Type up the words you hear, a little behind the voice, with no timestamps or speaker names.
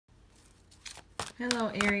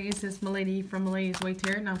Hello Aries, it's Maladys from Maladys Way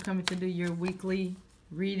Tarot, and I'm coming to do your weekly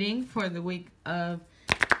reading for the week of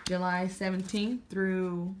July 17th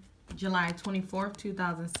through July 24th,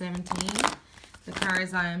 2017. The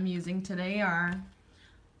cards I am using today are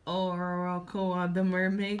Oracle of the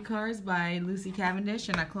Mermaid cards by Lucy Cavendish,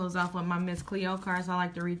 and I close off with my Miss Cleo cards. I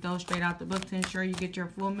like to read those straight out the book to ensure you get your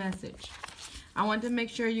full message. I want to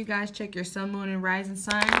make sure you guys check your sun, moon, and rising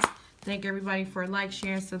signs. Thank everybody for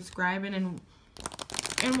sharing, subscribing, and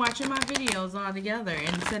watching my videos all together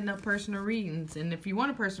and setting up personal readings. And if you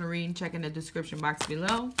want a personal reading, check in the description box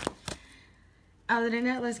below. Other than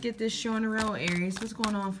that, let's get this show in a row, Aries. What's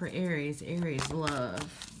going on for Aries? Aries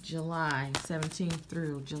love, July 17th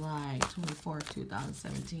through July 24th,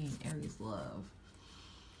 2017. Aries love,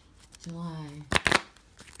 July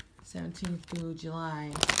 17th through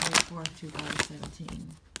July 24th, 2017.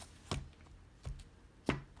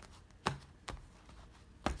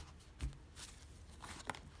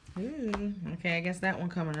 Ooh, okay, I guess that one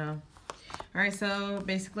coming up. Alright, so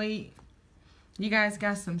basically, you guys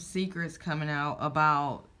got some secrets coming out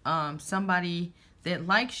about somebody that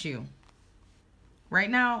likes you. Right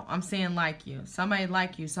now, I'm saying like you. Somebody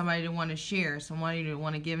like you, somebody that want to share, somebody that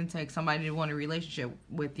want to give and take, somebody that want a relationship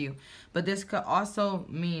with you. But this could also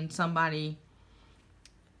mean somebody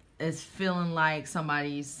is feeling like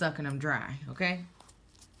somebody's sucking them dry, okay?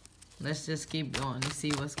 Let's just keep going and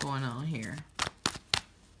see what's going on here.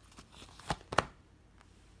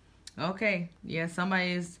 Okay, yeah,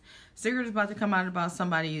 secret is about to come out about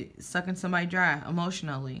somebody sucking somebody dry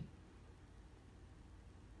emotionally.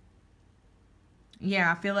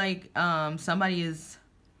 Yeah, I feel like somebody is,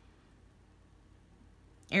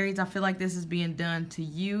 Aries, I feel like this is being done to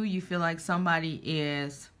you. You feel like somebody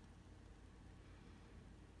is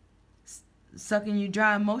sucking you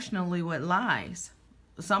dry emotionally with lies.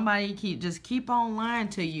 Somebody keep on lying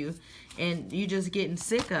to you, and you just getting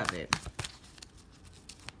sick of it.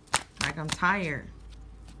 Like, I'm tired.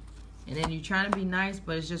 And then you trying to be nice,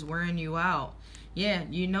 but it's just wearing you out. Yeah,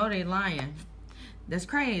 you know they lying. That's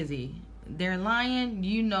crazy. They're lying,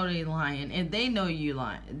 you know they lying, and they know you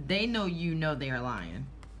lying. They know you know they're lying.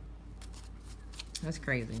 That's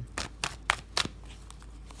crazy.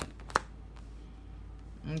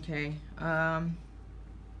 Okay.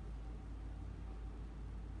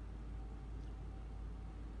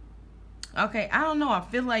 Okay, I don't know. I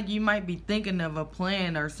feel like you might be thinking of a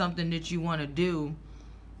plan or something that you want to do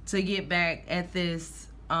to get back at this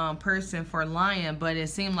person for lying, but it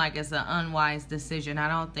seemed like it's an unwise decision. I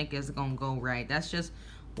don't think it's going to go right. That's just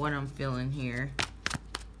what I'm feeling here.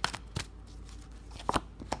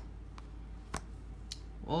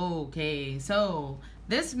 Okay, so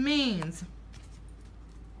this means,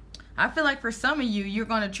 I feel like for some of you, you're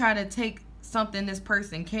going to try to take something this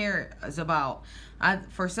person cares about.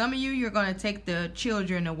 For some of you, you're going to take the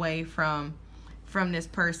children away from this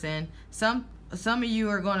person. Some of you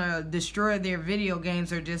are going to destroy their video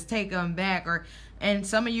games or just take them back, and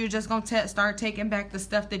some of you are just going to start taking back the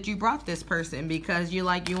stuff that you brought this person because you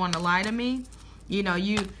want to lie to me. You know,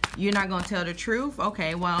 you're not going to tell the truth.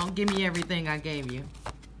 Okay, well, give me everything I gave you.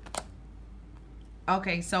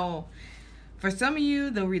 Okay, so for some of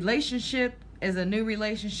you, the relationship is a new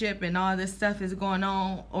relationship and all this stuff is going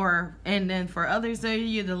on, and then for others of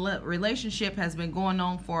you, the relationship has been going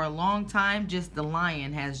on for a long time, just the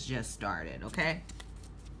lying has just started, okay?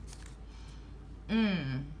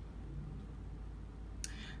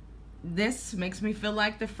 This makes me feel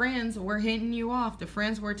like the friends were hitting you off. The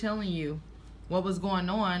friends were telling you what was going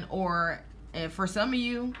on, or for some of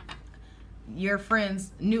you, your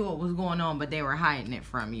friends knew what was going on, but they were hiding it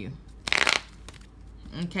from you.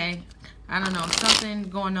 Okay? I don't know, something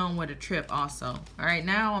going on with a trip also. All right,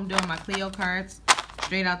 now I'm doing my Cleo cards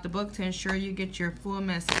straight out the book to ensure you get your full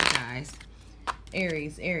message, guys.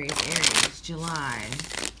 Aries, Aries, Aries, July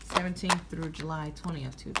 17th through July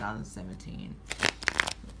 20th, 2017.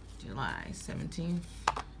 July 17th.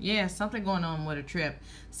 Yeah, something going on with a trip.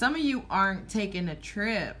 Some of you aren't taking a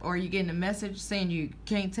trip, or you getting a message saying you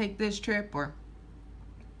can't take this trip, or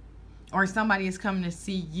somebody is coming to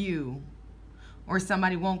see you, or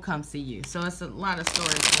somebody won't come see you. So it's a lot of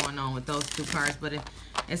stories going on with those two cards, but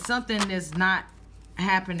it's something that's not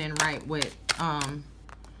happening right with a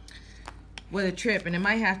trip, and it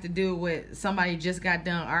might have to do with somebody just got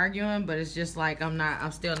done arguing, but it's just like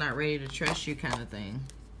I'm still not ready to trust you kind of thing.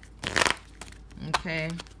 Okay.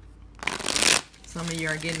 Some of you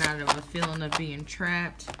are getting out of a feeling of being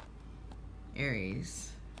trapped.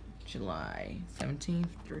 Aries, July 17th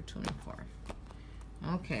through 24th.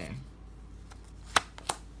 Okay.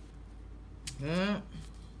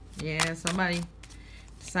 Yeah, somebody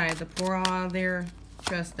decided to pour all their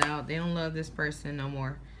Trust out. They don't love this person no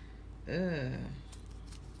more. Ugh.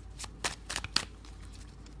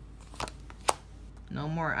 No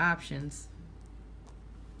more options.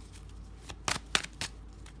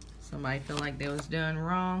 Somebody feel like they was done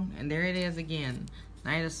wrong. And there it is again.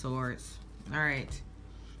 Knight of Swords. Alright.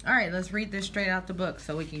 Alright, let's read this straight out the book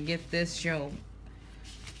so we can get this show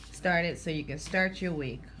started so you can start your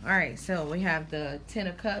week. Alright, so we have the Ten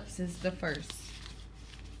of Cups is the first.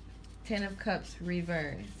 Ten of Cups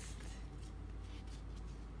reversed.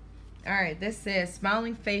 Alright, this says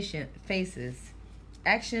smiling faces.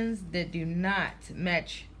 Actions that do not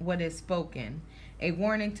match what is spoken. A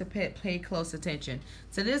warning to pay close attention.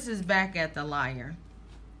 So this is back at the liar.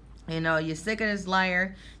 You know, you're sick of this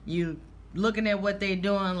liar. You looking at what they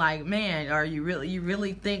doing like, man, are you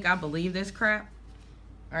really think I believe this crap?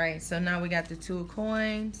 Alright, so now we got the Two of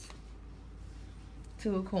Coins.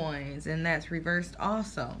 Two of Coins, and that's reversed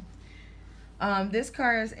also. This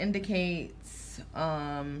card indicates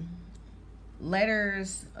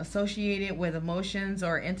letters associated with emotions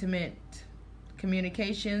or intimate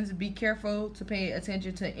communications. Be careful to pay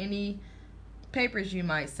attention to any papers you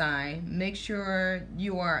might sign. Make sure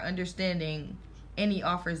you are understanding any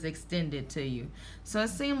offers extended to you. So it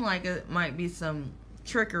seemed like it might be some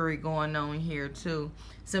trickery going on here too.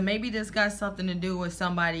 So maybe this got something to do with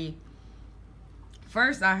somebody.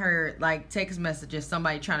 First I heard like text messages,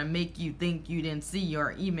 somebody trying to make you think you didn't see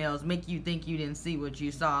your emails, make you think you didn't see what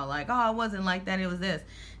you saw. Like, oh, it wasn't like that, it was this.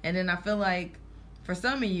 And then I feel like for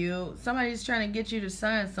some of you, somebody's trying to get you to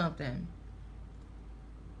sign something.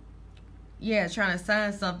 Yeah, trying to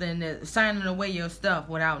sign something, signing away your stuff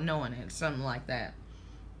without knowing it, something like that.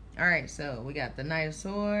 Alright, so we got the Knight of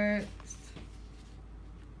Swords.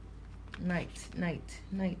 Knight.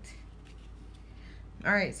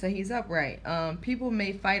 Alright, so he's upright. People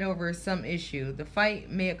may fight over some issue. The fight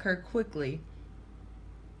may occur quickly.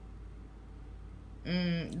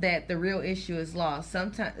 That the real issue is lost.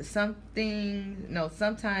 Sometime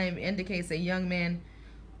indicates a young man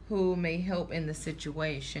who may help in the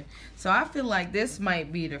situation. So I feel like this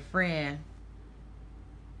might be the friend.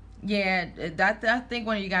 Yeah, I think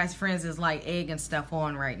one of you guys' friends is like egging stuff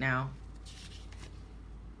on right now.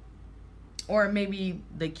 Or maybe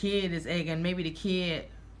the kid is egging. Maybe the kid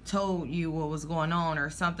told you what was going on or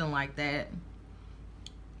something like that.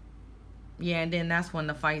 Yeah, and then that's when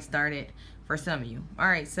the fight started for some of you.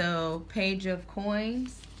 Alright, so Page of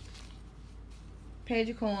Coins. Page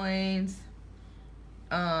of Coins.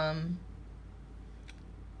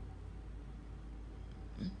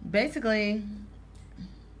 Basically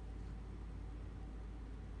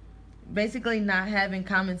not having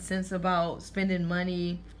common sense about spending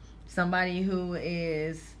money. Somebody who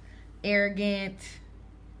is arrogant.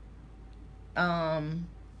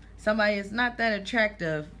 Somebody is not that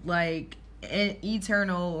attractive, like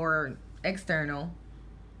eternal or external.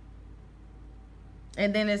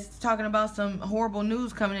 And then it's talking about some horrible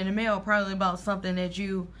news coming in the mail, probably about something that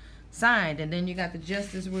you signed. And then you got the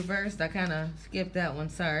Justice reversed. I kind of skipped that one,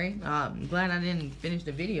 sorry. I'm glad I didn't finish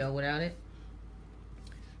the video without it.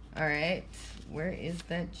 Alright, where is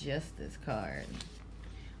that Justice card?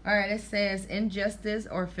 Alright, it says injustice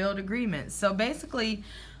or failed agreement. So basically,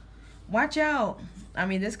 watch out. I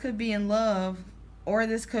mean, this could be in love, or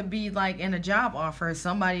this could be like in a job offer.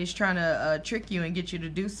 Somebody's trying to trick you and get you to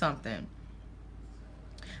do something.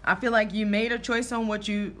 I feel like you made a choice on what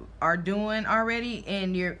you are doing already,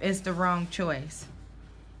 and it's the wrong choice.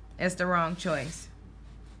 It's the wrong choice.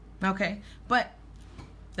 Okay, but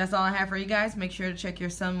that's all I have for you guys. Make sure to check your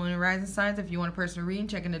sun, moon, and rising signs. If you want a personal reading,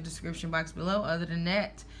 check in the description box below. Other than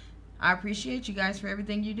that, I appreciate you guys for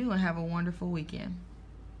everything you do, and have a wonderful weekend.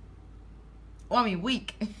 Well, I mean,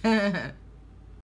 week.